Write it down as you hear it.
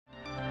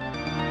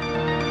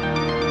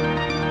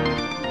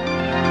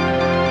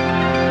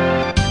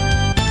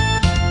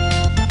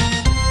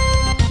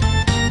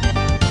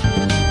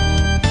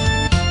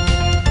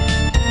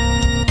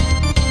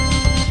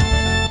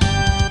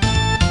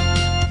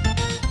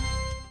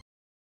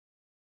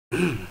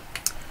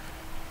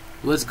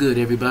What's good,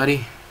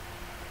 everybody?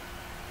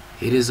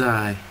 It is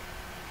I,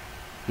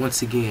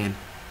 once again,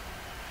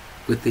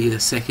 with the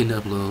second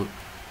upload.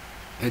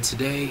 And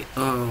today,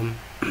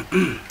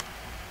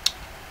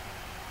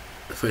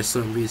 for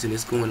some reason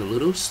it's going a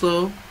little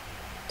slow.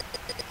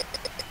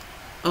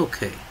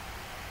 Okay,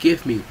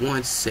 give me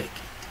 1 second.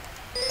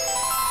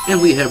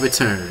 And we have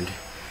returned.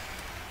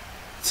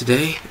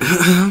 Today,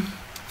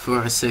 for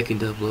our second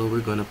upload,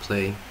 we're gonna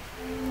play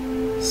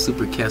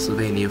Super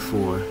Castlevania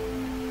 4.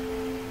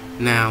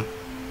 Now,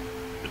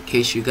 in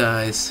case you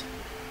guys,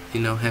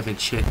 haven't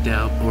checked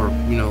out or,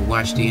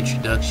 watched the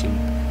introduction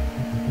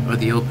or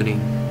the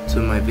opening to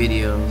my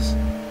videos,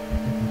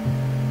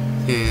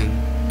 then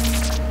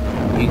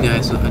you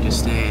guys will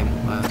understand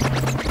why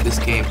this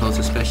game holds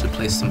a special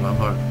place in my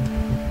heart.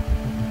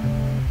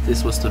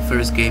 This was the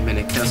first game in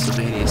the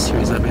Castlevania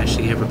series I've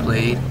actually ever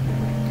played.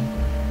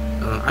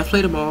 I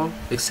played them all,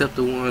 except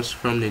the ones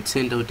from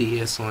Nintendo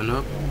DS on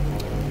up.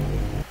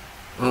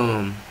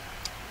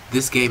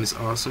 This game is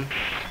awesome.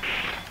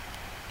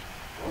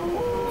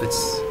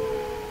 Let's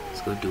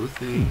go do a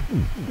thing.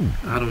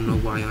 I don't know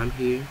why I'm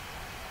here.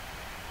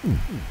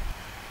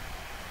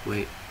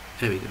 Wait,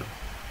 there we go.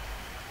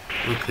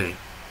 Okay,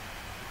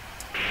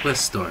 let's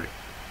start.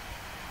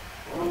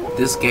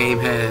 This game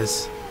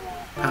has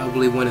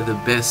probably one of the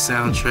best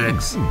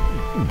soundtracks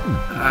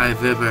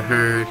I've ever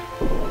heard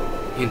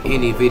in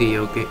any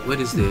video game. What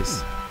is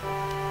this?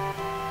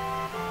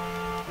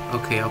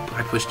 Okay,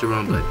 I pushed the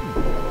wrong button.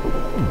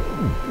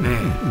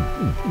 Man,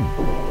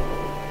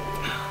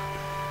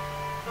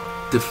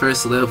 the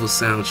first level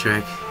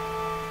soundtrack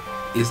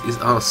is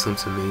awesome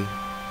to me.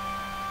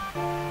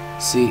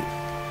 See,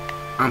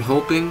 I'm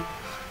hoping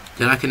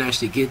that I can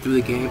actually get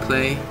through the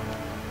gameplay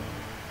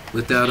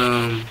without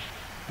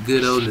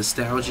good old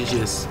nostalgia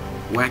just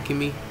whacking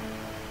me.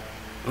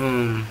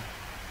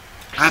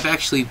 I've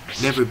actually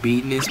never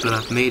beaten this, but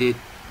I've made it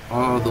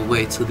all the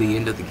way to the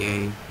end of the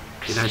game,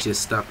 and I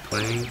just stopped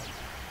playing.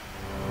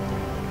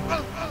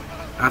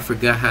 I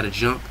forgot how to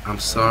jump. I'm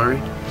sorry.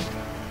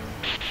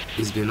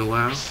 It's been a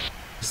while.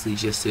 Honestly,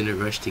 just in a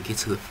rush to get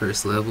to the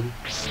first level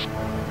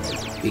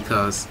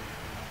because,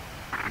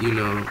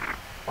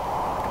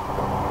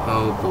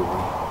 oh boy.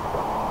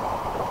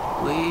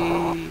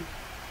 Wait.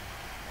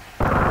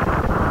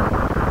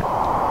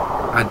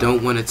 I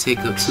don't want to take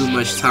up too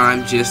much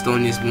time just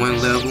on this one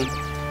level,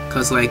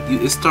 cause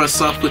it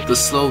starts off with the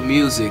slow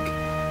music,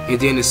 and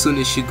then as soon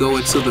as you go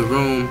into the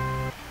room,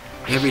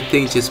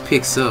 everything just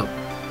picks up.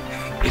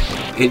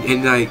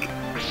 And like,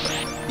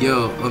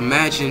 yo,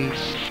 imagine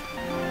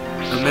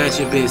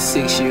being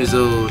 6 years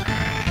old,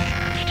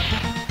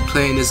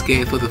 playing this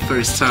game for the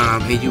first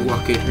time, and you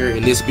walk in here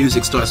and this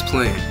music starts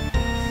playing.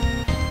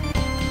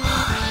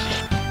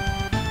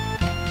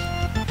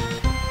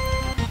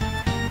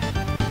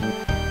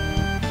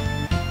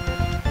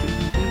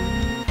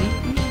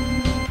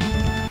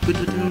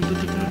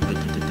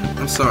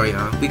 I'm sorry,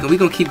 y'all. We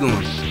gonna keep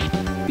going.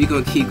 We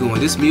gonna keep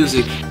going. This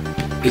music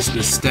is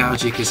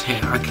nostalgic as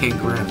hell. I can't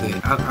grab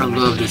that. I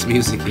love this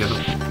music, yo.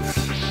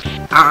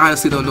 I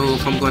honestly don't know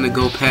if I'm gonna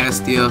go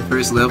past the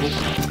first level.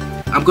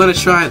 I'm gonna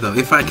try though.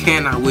 If I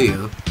can, I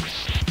will.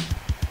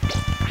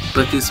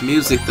 But this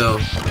music though,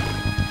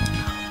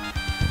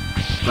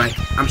 like,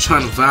 I'm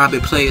trying to vibe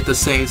and play at the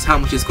same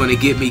time, which is gonna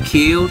get me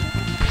killed.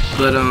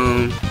 But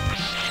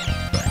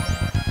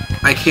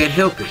I can't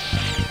help it.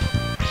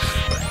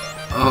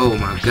 Oh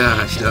my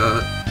gosh,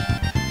 dog.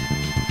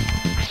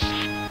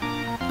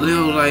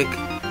 Yo, like,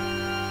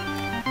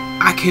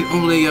 I can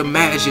only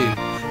imagine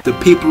the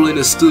people in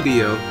the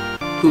studio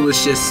who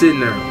was just sitting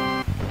there.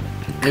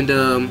 And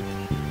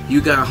you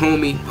got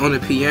homie on the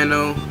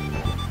piano,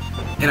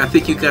 and I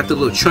think you got the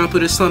little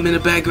trumpet or something in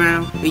the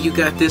background, and you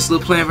got this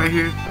little playing right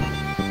here.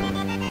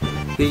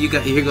 Then you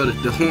got, here go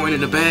the horn in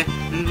the back.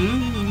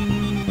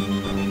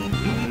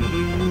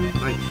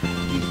 Like,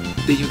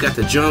 then you got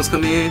the drums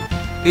come in.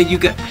 Then you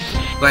got,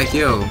 like,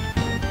 yo,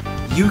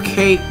 you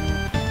can't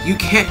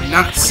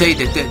not say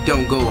that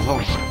don't go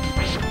hard.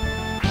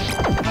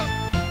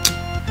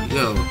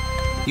 Yo,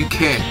 you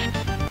can't.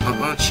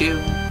 Chill.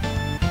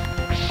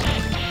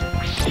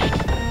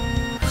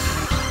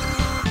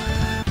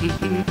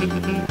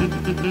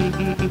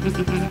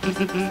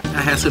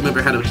 I have to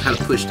remember how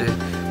to push that.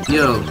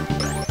 Yo.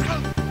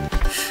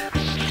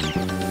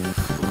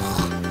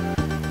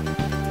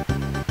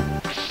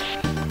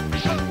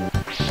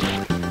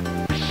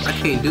 I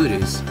can't do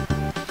this.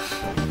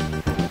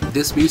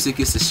 This music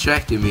is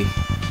distracting me.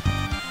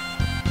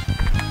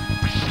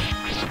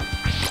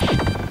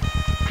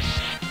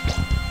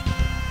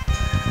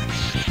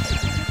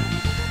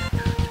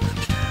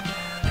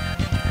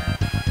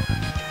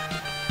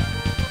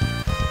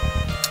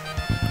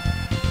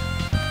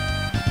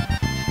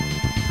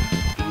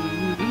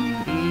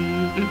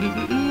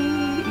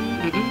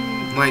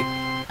 Like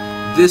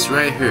this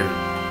right here.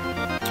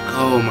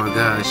 Oh my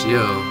gosh,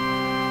 yo.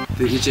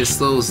 It just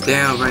slows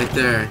down right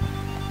there.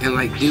 And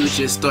like dude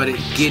just started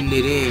getting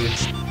it in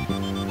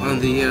on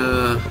the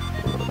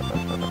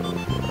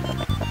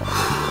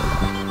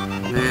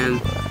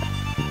man,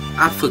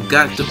 I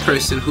forgot the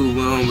person who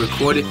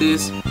recorded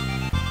this,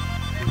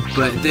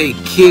 but they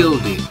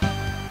killed it.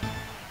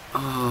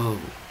 Oh,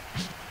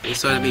 they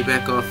started me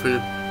back off for the.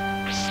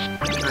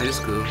 Alright, it's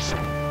cool.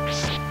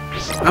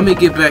 I'm gonna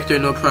get back there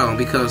no problem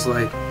because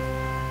like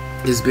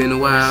it's been a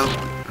while.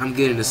 I'm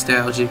getting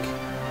nostalgic.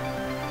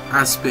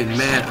 I spent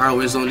mad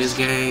hours on this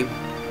game,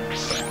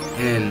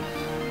 and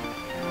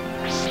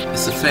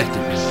it's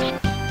affected me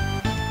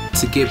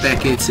to get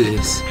back into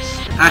this.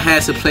 I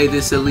had to play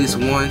this at least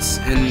once,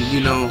 and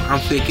you know, I'm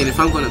thinking if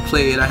I'm gonna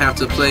play it, I have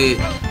to play it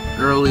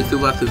early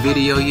throughout the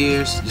video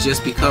years,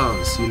 just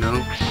because, you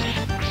know.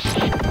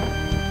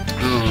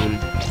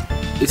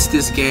 It's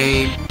this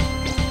game,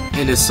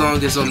 and the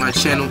song is on my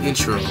channel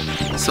intro.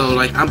 So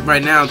like, I'm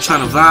right now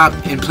trying to vibe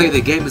and play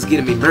the game is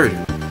getting me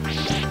murdered.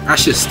 I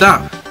should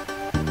stop,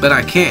 but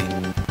I can't.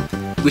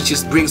 Which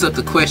just brings up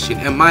the question,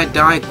 am I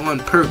dying on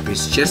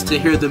purpose just to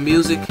hear the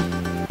music?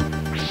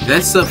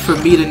 That's up for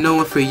me to know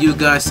and for you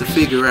guys to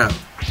figure out.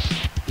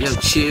 Yo,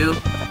 chill.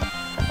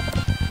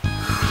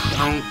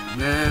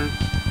 Man.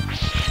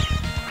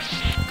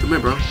 Come here,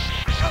 bro.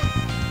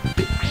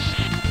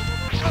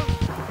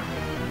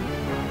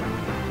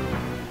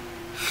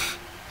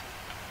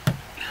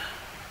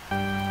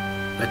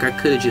 Like, I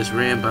could have just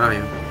ran by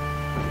him.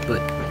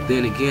 But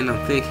then again,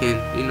 I'm thinking,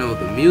 you know,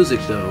 the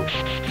music though.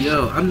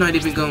 Yo, I'm not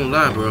even gonna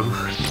lie, bro.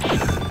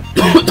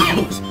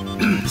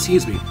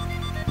 Excuse me.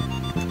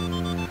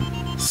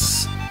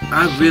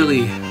 I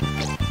really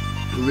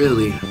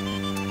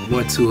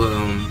want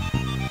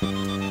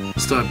to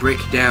start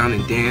breaking down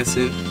and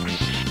dancing.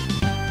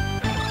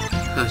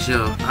 Cause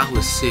yo, I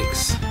was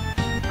 6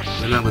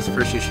 when I was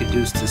first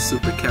introduced to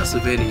Super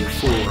Castlevania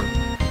 4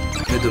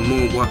 and the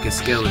Moonwalking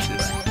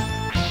Skeletons.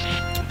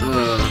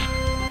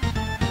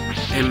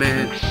 And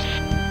man,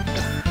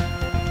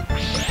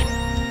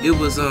 it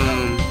was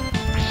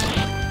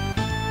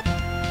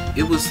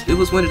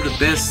one of the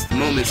best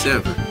moments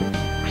ever.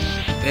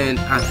 And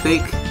I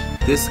think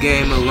this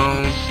game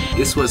alone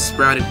is what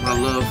sprouted my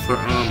love for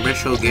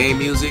retro game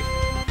music.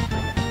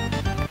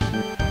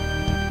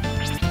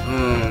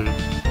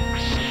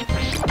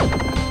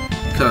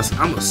 Because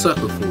I'm a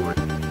sucker for it.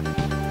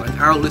 Like,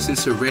 I'll listen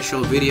to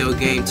retro video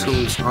game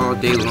tunes all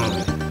day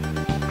long.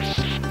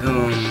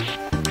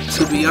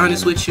 To be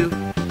honest with you,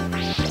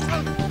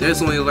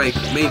 there's only like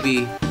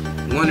maybe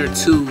 1 or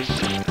 2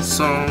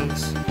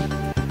 songs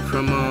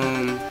from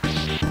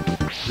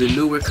the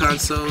newer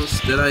consoles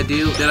that I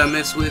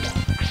mess with,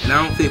 and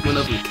I don't think one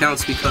of them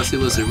counts because it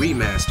was a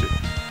remaster.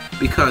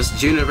 Because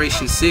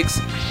Generation 6,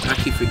 I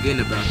keep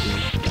forgetting about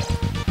them.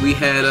 We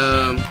had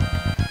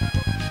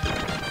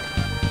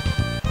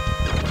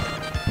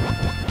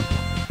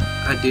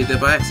I did that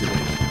by accident.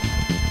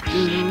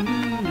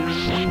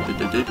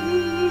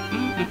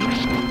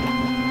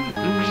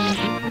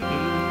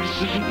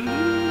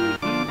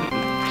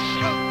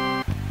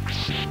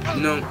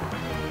 You know,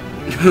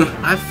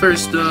 I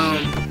first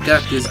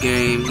got this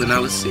game when I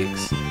was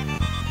 6,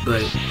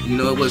 but you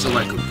know, it wasn't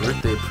like a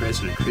birthday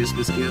present or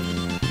Christmas gift.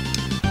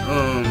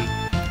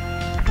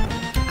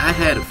 I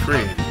had a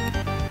friend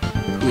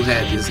who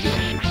had this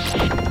game,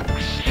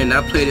 and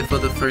I played it for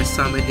the first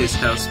time at his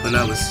house when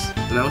I was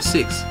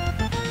 6.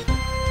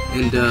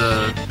 And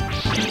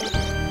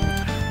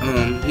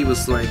he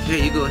was like,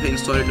 "Hey, you go ahead and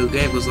start a new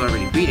game." It was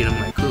already beaten. I'm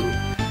like, "Cool."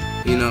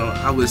 You know,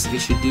 I was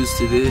introduced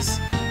to this,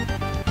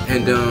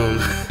 and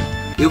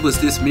it was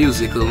this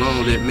music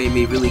alone that made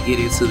me really get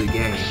into the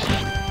game.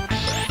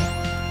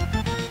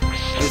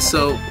 And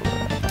so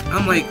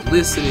I'm like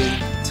listening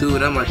to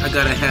it. I'm like, I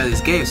gotta have this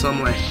game. So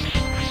I'm like,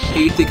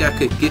 "Hey, you think I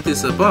could get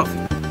this up off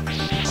you?"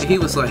 And he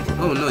was like,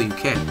 "Oh no, you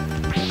can't."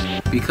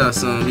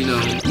 Because you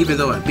know, even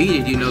though I beat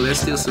it, you know, there's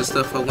still some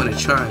stuff I want to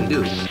try and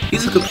do.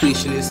 He's a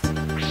completionist.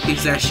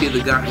 He's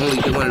actually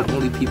one of the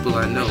only people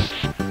I know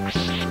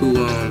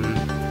who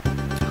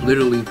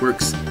literally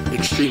works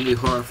extremely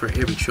hard for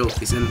every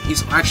trophies, and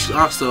he's actually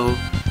also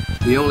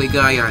the only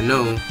guy I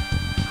know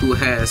who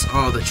has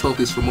all the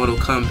trophies for Mortal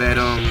Kombat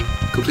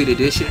Complete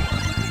Edition.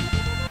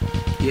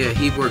 Yeah,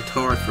 he worked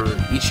hard for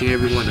each and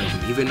every one of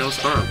them, even those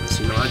hard ones.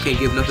 You know, I can't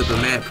give nothing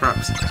but mad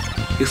props.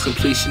 His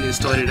completionist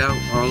started out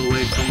all the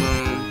way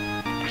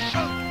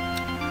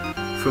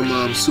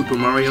from Super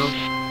Mario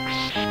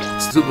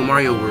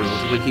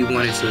World, when he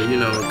wanted to, you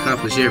know,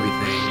 accomplish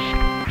everything.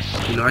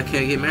 You know, I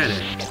can't get mad at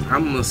it.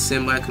 I'm a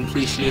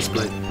semi-completionist,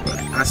 but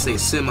I say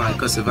semi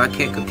because if I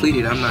can't complete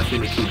it, I'm not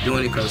going to keep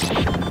doing it because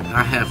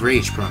I have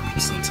rage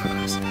problems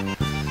sometimes.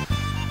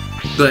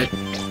 But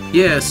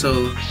yeah,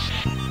 so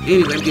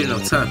anyway, I'm getting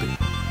off topic.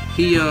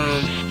 He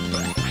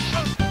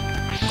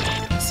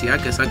see, I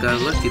guess I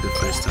got lucky the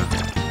first time.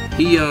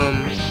 He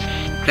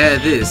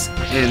had this,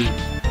 and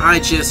I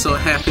just so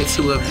happened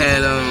to have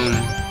had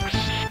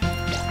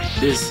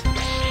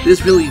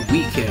this really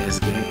weak ass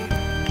game.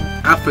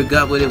 I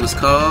forgot what it was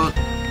called,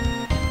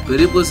 but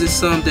it wasn't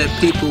something that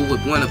people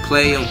would want to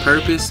play on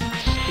purpose.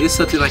 It's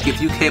something like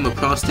if you came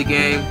across the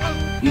game,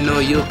 you know,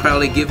 you'll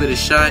probably give it a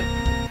shot.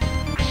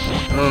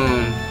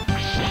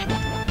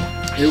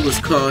 It was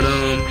called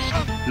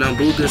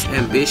Nambuga's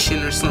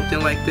Ambition or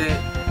something like that.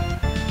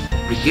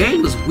 The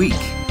game was weak.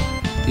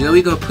 You know,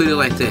 we gonna put it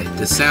like that.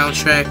 The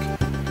soundtrack.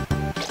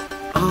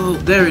 Oh,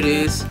 there it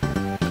is.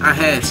 I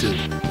had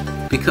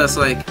to, because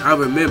like I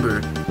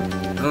remember,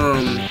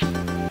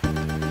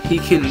 he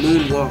can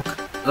moonwalk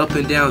up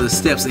and down the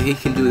steps, and he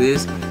can do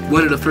this.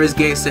 One of the first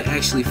games to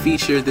actually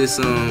feature this.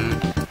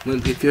 One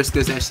of the first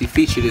games to actually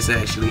feature this.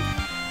 Actually,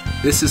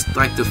 this is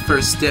like the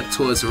first step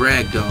towards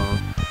ragdoll.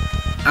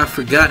 I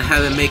forgot how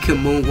to make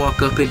him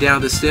moonwalk up and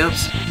down the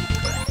steps,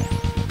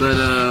 but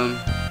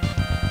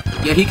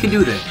yeah, he can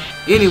do that.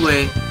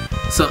 Anyway,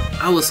 so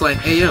I was like,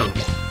 hey yo,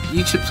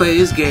 you should play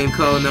this game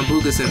called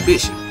Nambuga's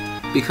Ambition,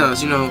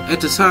 because you know at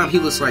the time he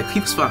was 5,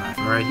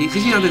 all right, he's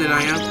younger than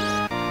I am,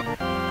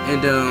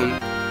 and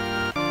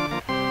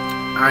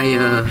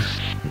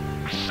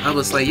I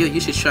was like, yo, you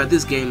should try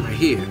this game right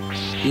here.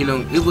 You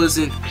know, it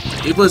wasn't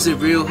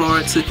real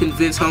hard to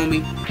convince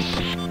homie,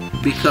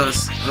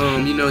 because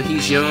you know,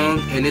 he's young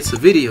and it's a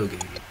video game.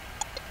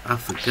 I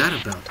forgot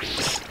about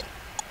this.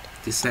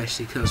 This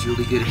actually comes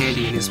really good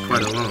handy in this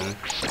part alone.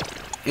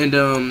 And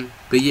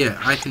but yeah,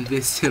 I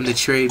convinced him to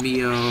trade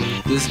me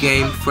this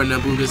game for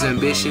Nambuga's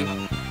Ambition.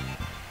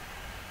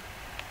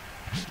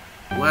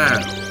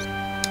 Wow,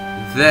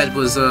 that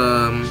was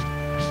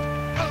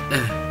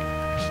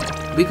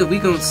we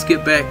gonna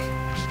skip back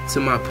to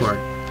my part.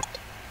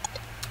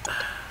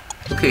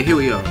 Okay, here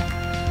we are.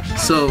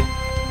 So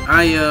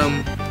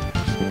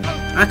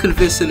I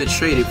convinced him to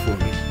trade it for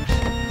me,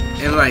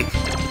 and like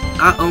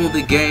I owned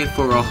the game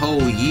for a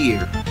whole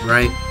year,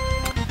 right?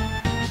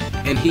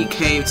 And he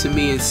came to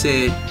me and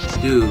said,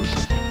 dude,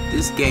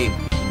 this game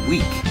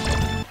weak.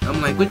 I'm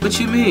like, what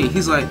you mean?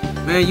 He's like,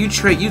 man, you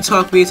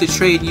talked me into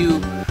trading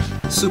you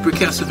Super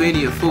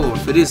Castlevania 4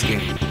 for this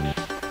game.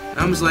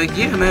 I was like,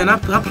 yeah, man, I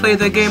played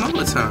that game all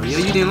the time. Yeah,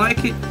 you didn't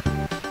like it?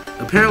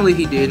 Apparently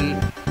he didn't.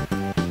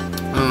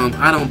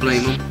 I don't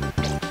blame him.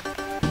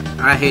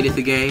 I hated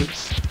the game,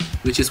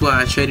 which is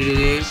why I traded it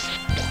in.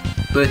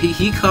 But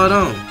he caught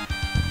on,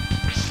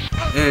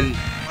 and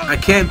I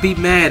can't be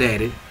mad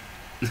at it.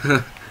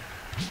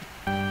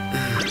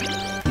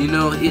 You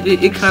know,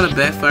 it kind of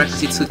backfired because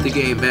he took the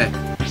game back.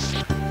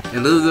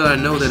 And little did I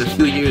know that a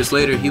few years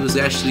later he was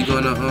actually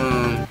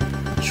gonna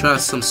try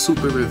some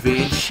super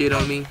revenge shit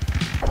on me.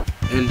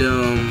 And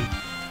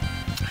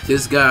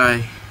this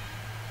guy,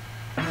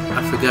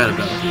 I forgot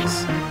about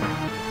this.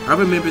 I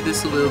remember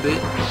this a little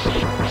bit.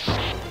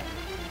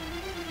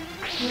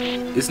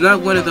 It's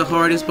not one of the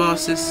hardest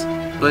bosses,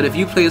 but if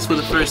you play this for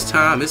the first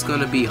time, it's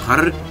gonna be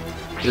hard.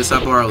 Yes, I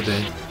borrowed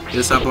that.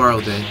 Yes, I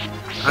borrowed that.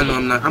 I know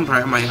I'm not. I'm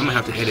gonna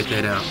have to edit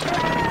that out.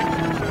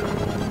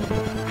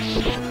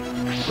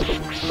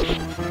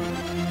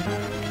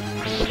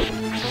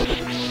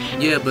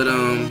 Yeah, but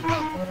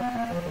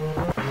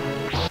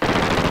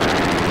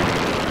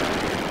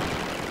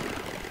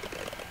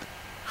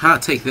I'll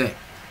take that.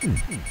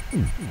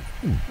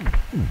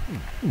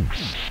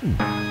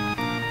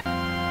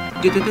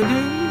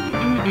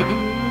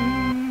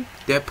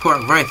 That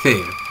part right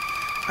there.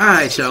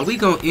 Alright, y'all, we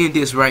gonna end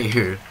this right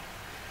here.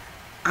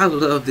 I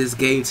love this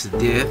game to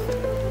death.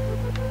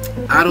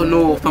 I don't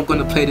know if I'm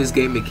gonna play this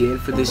game again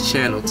for this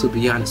channel, to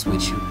be honest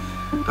with you.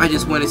 I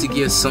just wanted to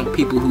give some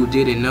people who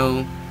didn't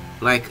know,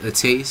 like, a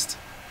taste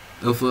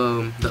of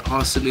the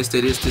awesomeness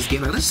that is this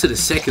game. Like, listen to the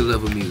second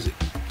level music.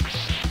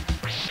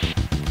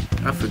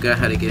 I forgot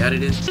how to get out of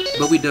this,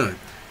 but we done.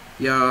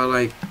 Y'all,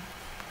 like,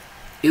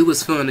 it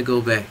was fun to go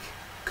back,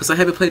 because I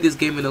haven't played this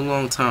game in a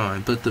long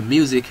time, but the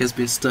music has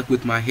been stuck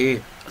with my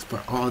head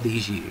for all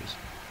these years.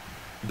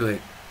 But,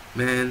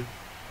 man,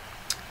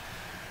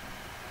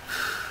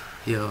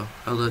 yo,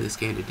 I love this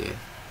game to death.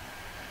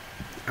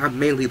 I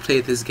mainly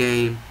played this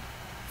game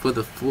for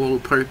the full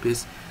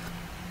purpose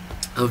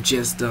of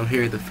just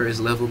hearing the first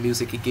level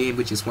music again,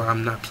 which is why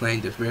I'm not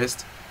playing the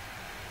rest.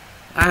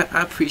 I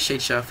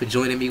appreciate y'all for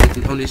joining me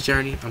on this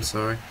journey. I'm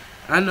sorry.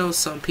 I know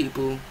some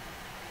people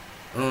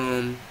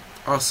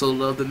also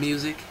love the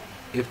music.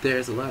 If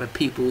there's a lot of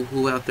people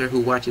who out there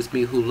who watches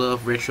me who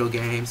love retro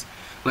games,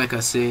 like I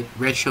said,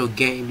 retro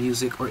game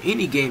music or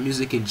any game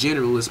music in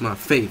general is my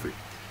favorite.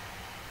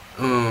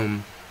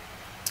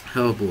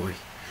 Oh boy.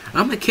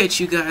 I'm gonna catch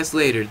you guys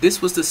later.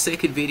 This was the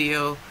second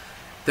video.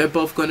 They're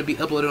both going to be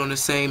uploaded on the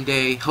same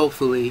day,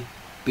 hopefully,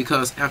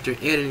 because after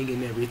editing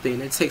and everything,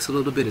 that takes a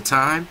little bit of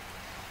time.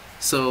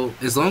 So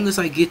as long as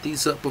I get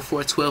these up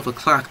before 12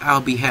 o'clock, I'll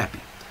be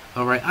happy.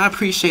 Alright, I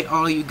appreciate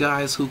all of you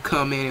guys who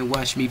come in and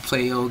watch me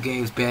play old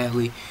games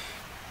badly.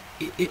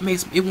 It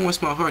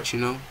warms my heart, you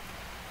know,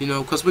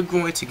 because we're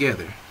growing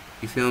together.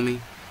 You feel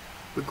me?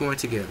 We're growing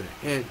together.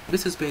 And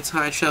this has been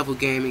Time Travel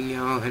Gaming,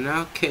 y'all, and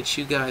I'll catch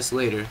you guys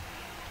later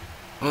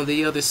on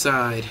the other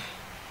side.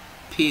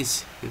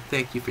 Peace, and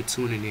thank you for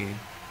tuning in.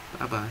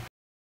 Bye-bye.